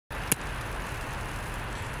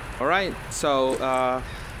Alright, so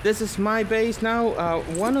this is my base now. I've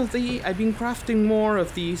been crafting more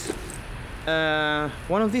of these.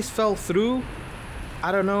 One of these fell through.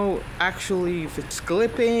 I don't know actually if it's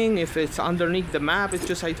clipping, if it's underneath the map. It's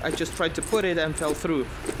just I just tried to put it and fell through.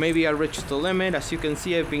 Maybe I reached the limit. As you can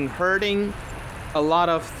see, I've been hurting a lot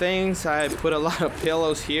of things. I put a lot of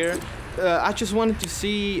pillows here. I just wanted to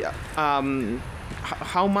see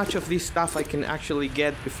how much of this stuff I can actually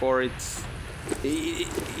get before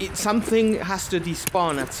something has to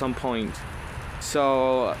despawn at some point.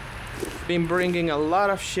 So been bringing a lot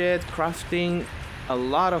of shit, crafting a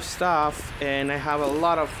lot of stuff, and I have a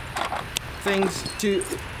lot of things to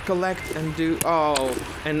collect and do.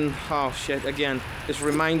 Oh shit, again, it's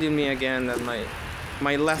reminding me again that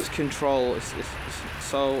my left control is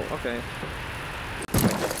so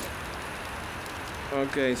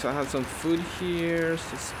okay, so I have some food here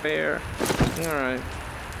to spare. Alright.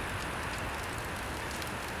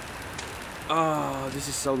 Oh, this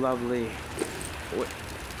is so lovely.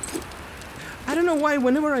 I don't know why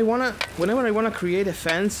whenever I wanna create a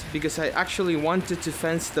fence, because I actually wanted to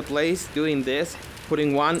fence the place doing this,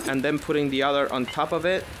 putting one and then putting the other on top of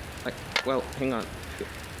it. Like, well, hang on.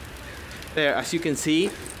 There, as you can see,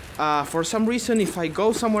 for some reason if I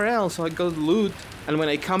go somewhere else, so I go loot, and when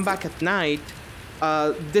I come back at night,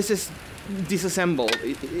 this is disassembled.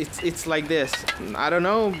 It's like this. I don't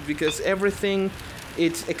know, because everything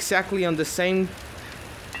it's exactly on the same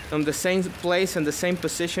place and the same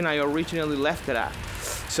position I originally left it at.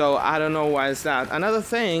 So I don't know why is that. Another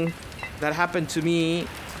thing that happened to me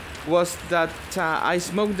was that I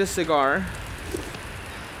smoked the cigar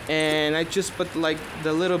and I just put like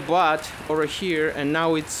the little butt over here, and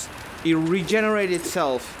now it regenerated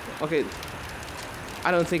itself. Okay,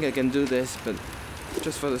 I don't think I can do this, but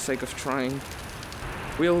just for the sake of trying.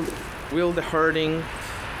 Will the herding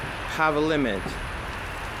have a limit?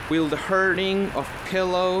 Will the herding of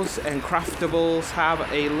pillows and craftables have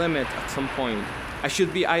a limit at some point? I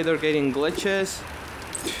should be either getting glitches.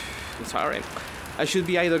 Sorry. I should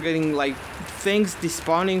be either getting like things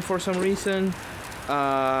despawning for some reason.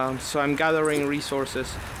 So I'm gathering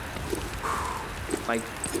resources. Like,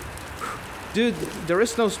 dude, there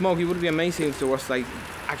is no smoke. It would be amazing if there was like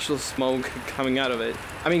actual smoke coming out of it.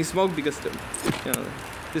 I mean, smoke because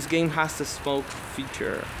this game has the smoke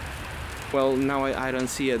feature. Well, now I don't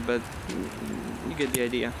see it, but you get the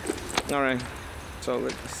idea. Alright, so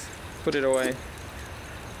let's put it away.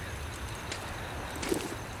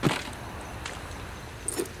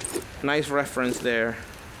 Nice reference there.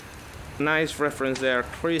 Nice reference there.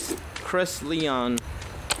 Chris Leon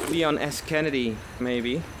S. Kennedy,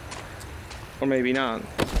 maybe. Or maybe not.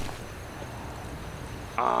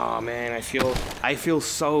 Oh man, I feel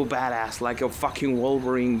so badass, like a fucking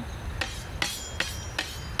Wolverine.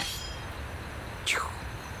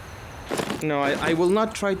 No, I will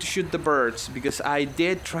not try to shoot the birds, because I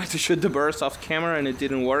did try to shoot the birds off camera and it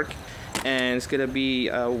didn't work, and it's gonna be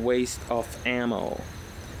a waste of ammo.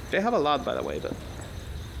 They have a lot, by the way, but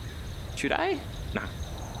should I? Nah.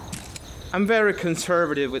 I'm very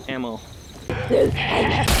conservative with ammo.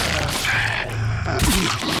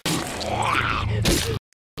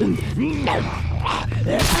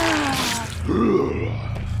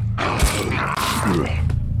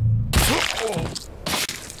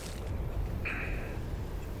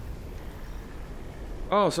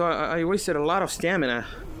 Oh, so I wasted a lot of stamina.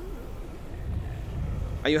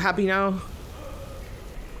 Are you happy now?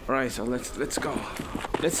 Alright, so let's go.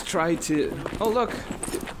 Let's try to... Oh, look!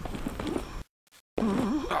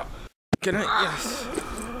 Can I... Yes.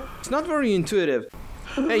 It's not very intuitive.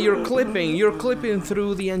 Hey, you're clipping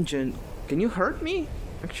through the engine. Can you hurt me?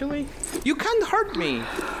 Actually? You can't hurt me!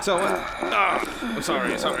 So, I'm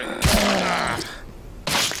sorry.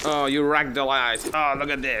 Oh, you ragdollized. Oh, look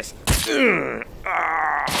at this.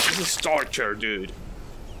 This is torture, dude.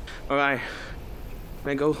 Alright. Can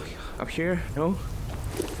I go up here? No,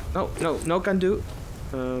 can do.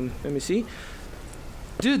 Let me see.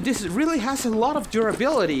 Dude, this really has a lot of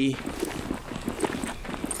durability.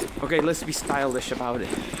 Okay, let's be stylish about it.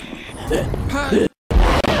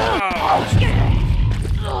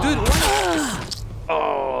 Dude, what?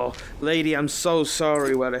 Oh, lady, I'm so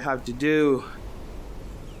sorry what I have to do.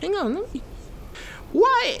 Hang on, let me...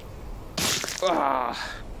 Why? Ah.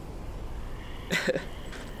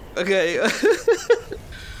 Okay.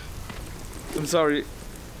 I'm sorry.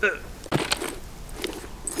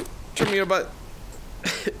 Show me your butt.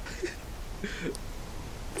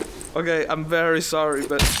 Okay, I'm very sorry,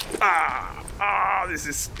 but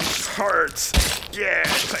this hurts. Yeah,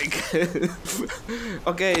 like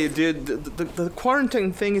okay, dude, the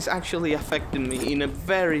quarantine thing is actually affecting me in a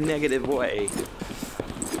very negative way.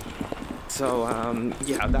 So,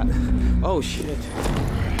 yeah, that... Oh, shit.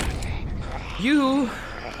 You,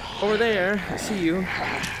 over there, I see you.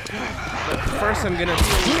 But first I'm gonna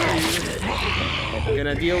deal with you. I'm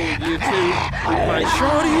gonna deal with you too. With my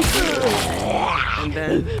shorty too. And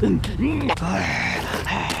then...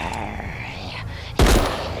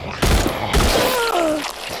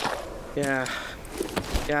 Yeah.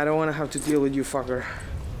 Yeah, I don't want to have to deal with you, fucker.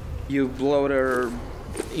 You bloater,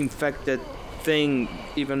 infected thing,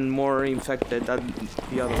 even more infected than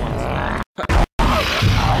the other ones.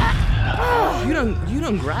 You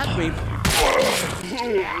don't grab me.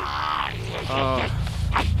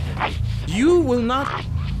 You will not.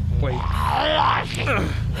 Wait.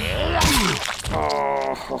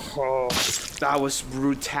 Oh, that was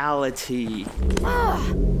brutality.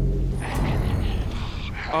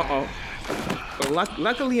 Uh-oh. Well,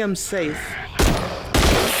 luckily I'm safe.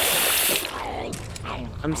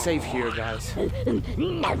 I'm safe here, guys.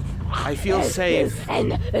 I feel safe.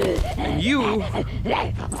 And you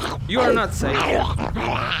are not safe.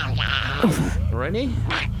 Ready?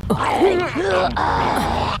 Come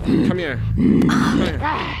here. Come here.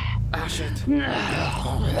 Ah, shit. Come here.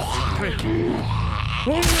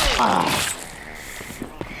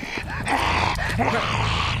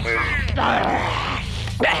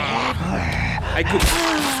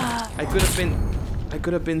 I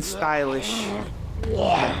could have been stylish.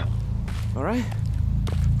 All right.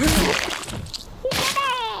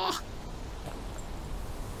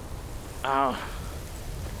 Oh.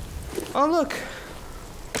 Oh, look.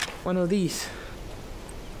 One of these.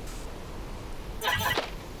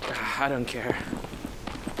 I don't care.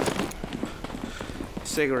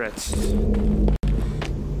 Cigarettes.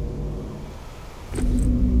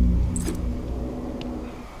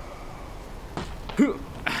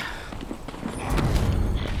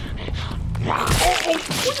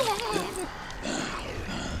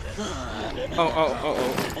 Oh.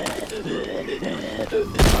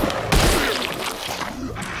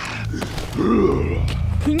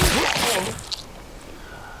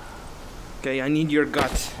 Okay, I need your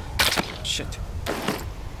gut. Shit.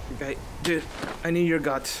 Okay, dude, I need your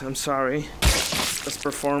gut. I'm sorry. Let's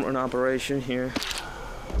perform an operation here.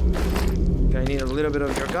 Okay, I need a little bit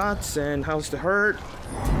of your guts. And how's the hurt?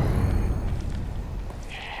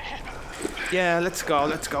 Yeah, let's go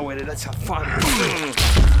with it. Let's have fun.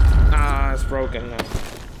 Ah, it's broken now.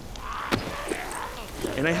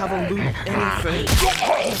 And I haven't looted anything.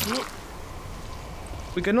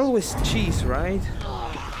 We can always cheese, right?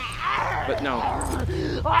 But no.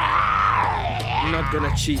 I'm not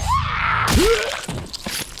gonna cheese.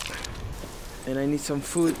 And I need some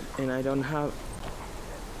food, and I don't have...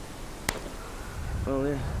 Oh,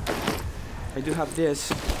 yeah. I do have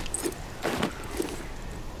this.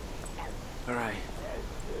 Alright.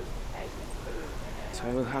 So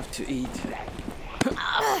I will have to eat.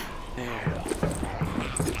 There.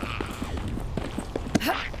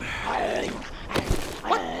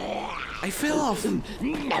 What? I fell off.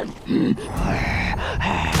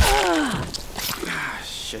 Ah,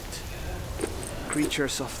 shit.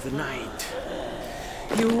 Creatures of the night.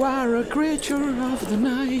 You are a creature of the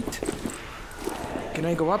night. Can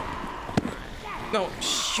I go up? No,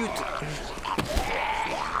 shoot.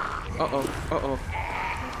 Uh-oh.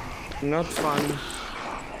 Not fun.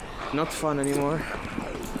 Not fun anymore.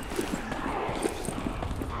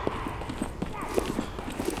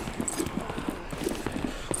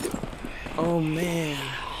 Oh, man.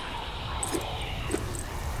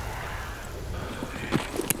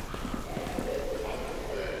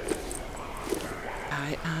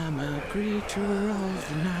 I am a creature of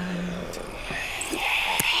the night.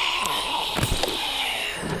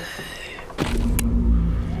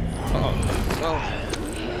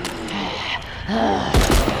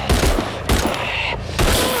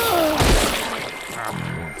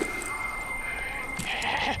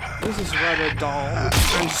 This is rather dull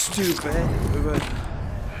and stupid, but...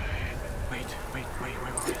 Wait.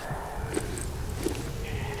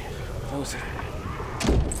 Close it.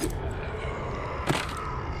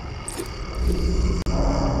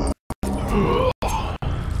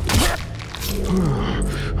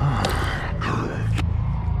 Ah,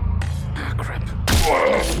 crap.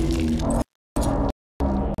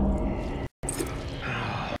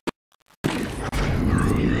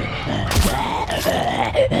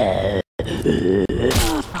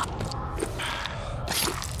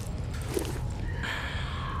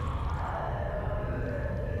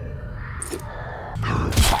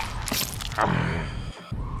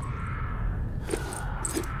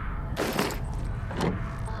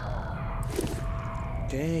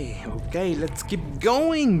 Okay, let's keep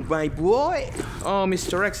going, my boy. Oh,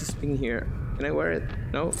 Mr. X has been here. Can I wear it?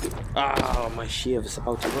 No? Oh, my shield's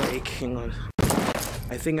about to break. Hang on.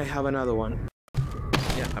 I think I have another one.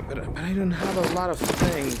 Yeah, but I don't have a lot of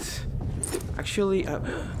things. Actually,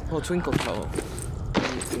 twinkle toe.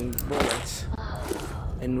 And bullets.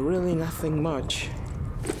 And really nothing much.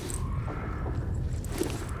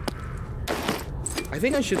 I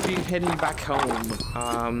think I should be heading back home.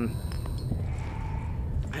 I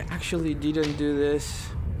actually didn't do this.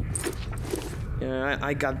 Yeah,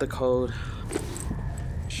 I got the code.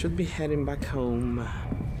 Should be heading back home.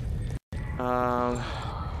 Okay,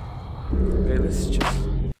 let's just...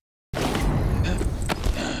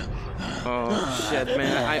 Oh shit,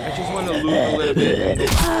 man. I just want to loot a little bit.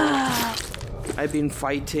 I've been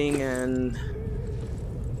fighting and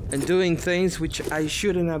doing things which I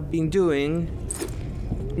shouldn't have been doing,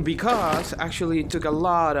 because actually it took a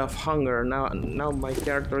lot of hunger. Now my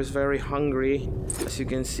character is very hungry, as you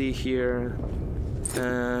can see here,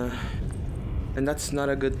 and that's not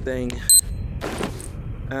a good thing.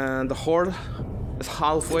 And the horde is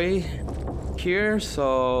halfway here,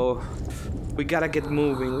 so we gotta get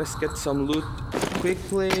moving. Let's get some loot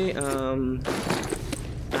quickly, and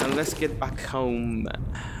let's get back home.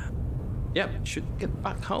 Yep, should get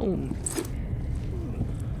back home.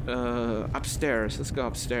 Upstairs. Let's go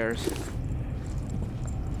upstairs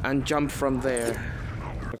and jump from there.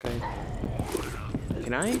 Okay.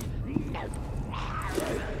 Can I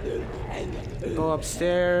go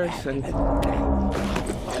upstairs and... Oh,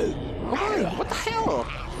 what the hell?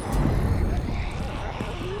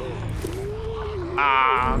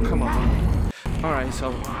 Ah, come on. Alright,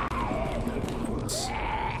 so...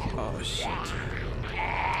 Oh, shit.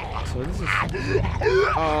 So this is...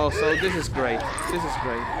 Oh, so this is great. This is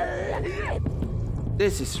great.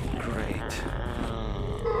 This is great.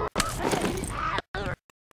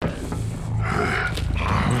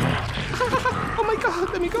 Oh my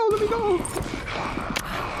god, let me go, let me go.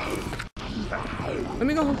 Let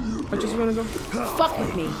me go. I just want to go. Fuck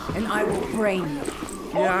with me, and I will brain you.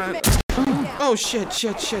 Yeah. Oh shit,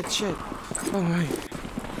 shit, shit, shit. Oh my.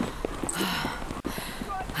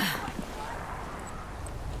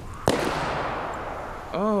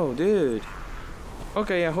 Oh, dude.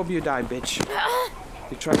 Okay, I hope you die, bitch.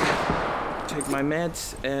 You try to take my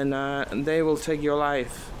meds, and they will take your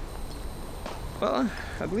life. Well,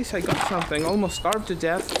 at least I got something. Almost starved to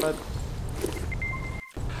death, but...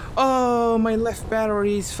 Oh, my left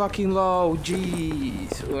battery is fucking low.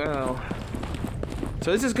 Jeez. Well.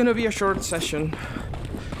 So this is gonna be a short session,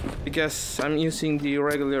 because I'm using the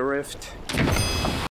regular rift.